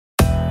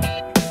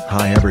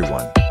Hi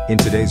everyone, in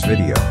today's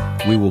video,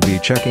 we will be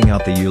checking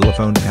out the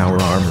Ulefone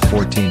Power Armor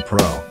 14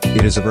 Pro.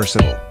 It is a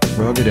versatile,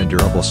 rugged and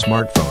durable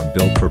smartphone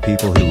built for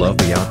people who love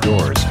the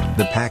outdoors.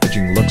 The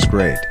packaging looks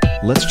great.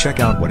 Let's check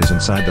out what is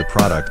inside the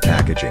product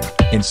packaging.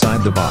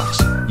 Inside the box,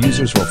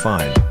 users will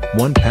find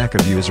one pack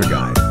of user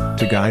guide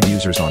to guide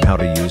users on how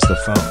to use the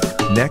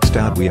phone. Next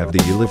out we have the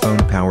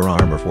Ulefone Power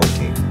Armor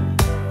 14.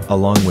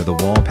 Along with a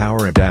wall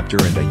power adapter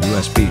and a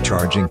USB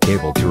charging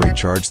cable to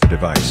recharge the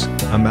device.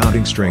 A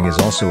mounting string is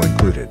also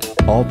included,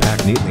 all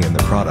packed neatly in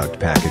the product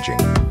packaging.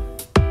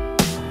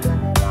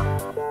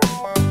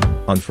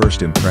 On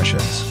first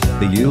impressions,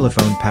 the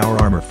Ulefone Power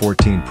Armor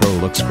 14 Pro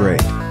looks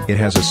great. It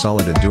has a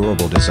solid and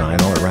durable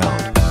design all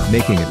around,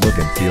 making it look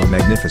and feel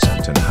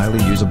magnificent and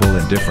highly usable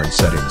in different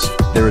settings.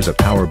 There is a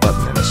power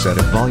button and a set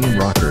of volume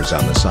rockers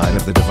on the side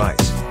of the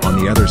device.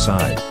 On the other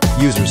side,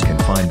 users can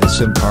find the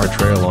SIM card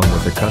tray along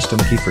with a custom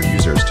key for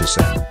users to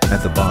set.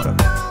 At the bottom,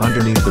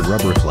 underneath the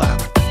rubber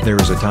flap,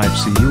 there is a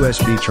Type-C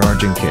USB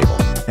charging cable,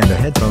 and a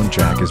headphone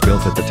jack is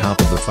built at the top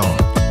of the phone.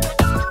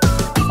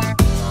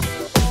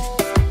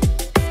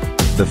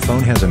 The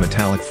phone has a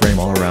metallic frame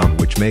all around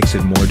which makes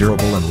it more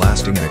durable and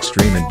lasting in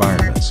extreme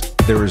environments.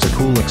 There is a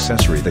cool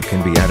accessory that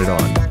can be added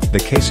on. The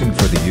casing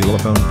for the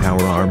Ulefone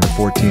Power Armor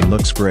 14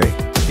 looks great.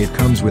 It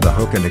comes with a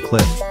hook and a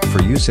clip,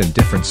 for use in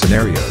different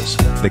scenarios.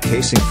 The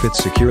casing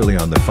fits securely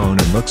on the phone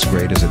and looks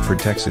great as it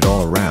protects it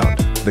all around.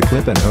 The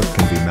clip and hook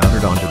can be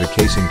mounted onto the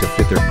casing to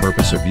fit their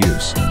purpose of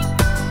use.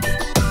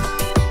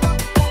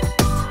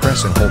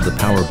 Press and hold the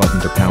power button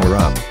to power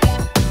up.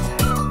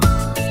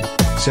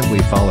 Simply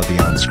follow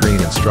the on-screen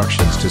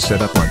instructions to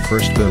set up on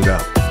first boot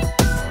up.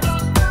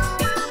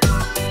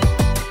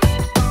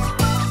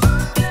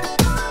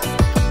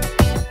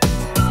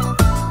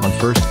 On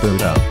first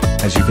boot up,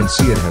 as you can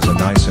see it has a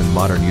nice and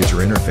modern user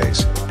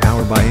interface,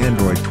 powered by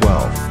Android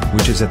 12,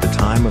 which is at the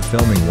time of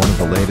filming one of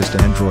the latest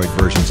Android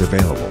versions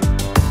available.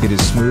 It is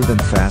smooth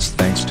and fast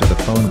thanks to the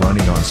phone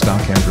running on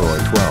stock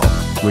Android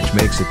 12, which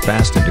makes it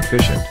fast and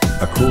efficient.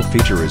 A cool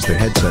feature is the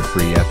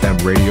headset-free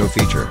FM radio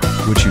feature,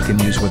 which you can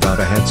use without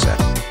a headset.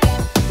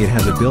 It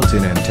has a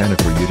built-in antenna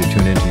for you to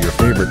tune into your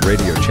favorite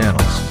radio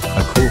channels,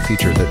 a cool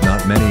feature that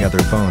not many other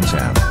phones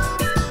have.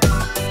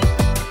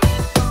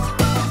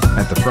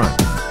 At the front,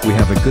 we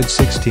have a good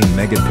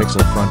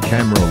 16-megapixel front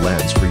camera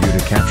lens for you to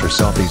capture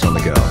selfies on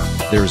the go.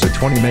 There is a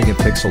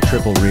 20-megapixel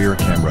triple rear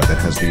camera that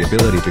has the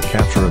ability to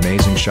capture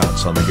amazing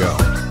shots on the go.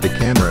 The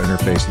camera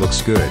interface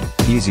looks good,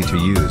 easy to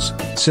use,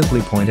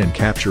 simply point and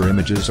capture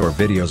images or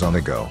videos on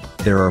the go.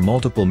 There are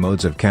multiple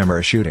modes of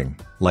camera shooting,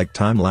 like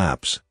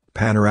time-lapse,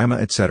 panorama,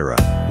 etc.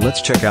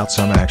 Let's check out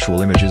some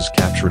actual images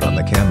captured on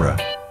the camera.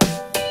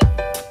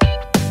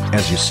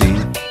 As you see,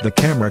 the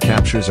camera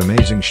captures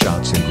amazing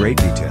shots in great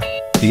detail.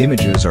 The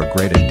images are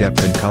great in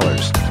depth and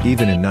colors,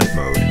 even in night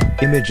mode,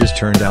 images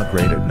turned out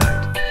great at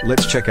night.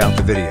 Let's check out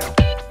the video.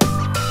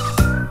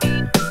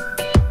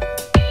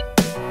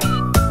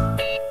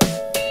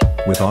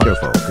 With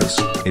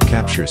autofocus, it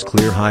captures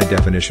clear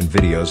high-definition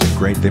videos in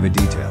great vivid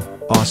detail.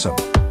 Awesome!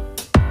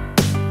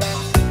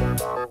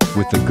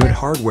 With the good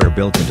hardware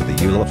built into the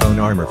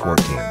Ulefone Armor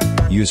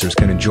 14, users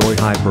can enjoy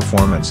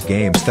high-performance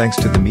games thanks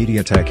to the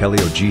MediaTek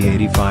Helio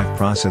G85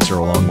 processor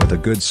along with a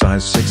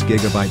good-sized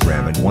 6GB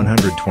RAM and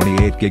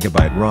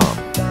 128GB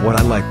ROM. What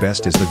I like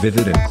best is the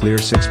vivid and clear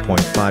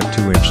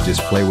 6.52-inch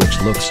display which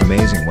looks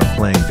amazing when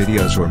playing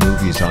videos or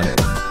movies on it.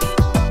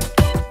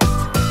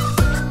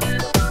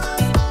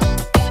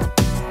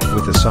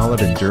 With the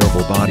solid and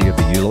durable body of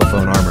the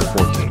Ulefone Armor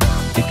 14,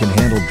 it can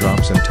handle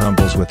drops and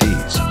tumbles with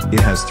ease. It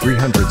has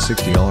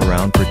 360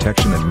 all-around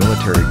protection and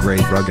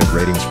military-grade rugged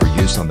ratings for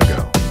use on the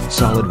go.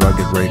 Solid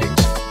rugged ratings.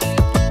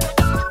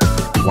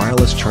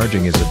 Wireless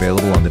charging is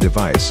available on the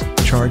device.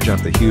 Charge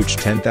up the huge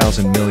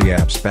 10,000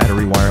 mAh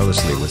battery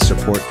wirelessly with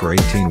support for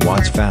 18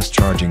 watts fast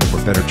charging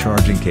for better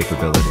charging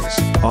capabilities.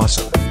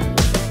 Awesome!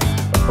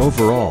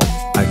 Overall,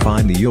 I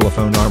find the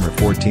Ulefone Armor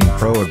 14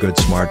 Pro a good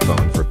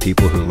smartphone for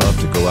people who love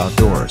to go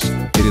outdoors.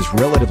 It is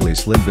relatively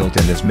slim built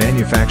and is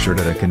manufactured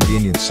at a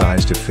convenient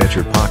size to fit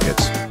your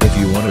pockets. If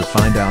you want to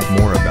find out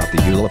more about the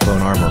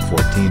Ulefone Armor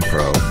 14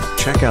 Pro,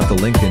 check out the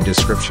link in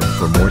description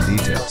for more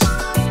details.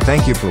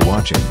 Thank you for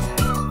watching.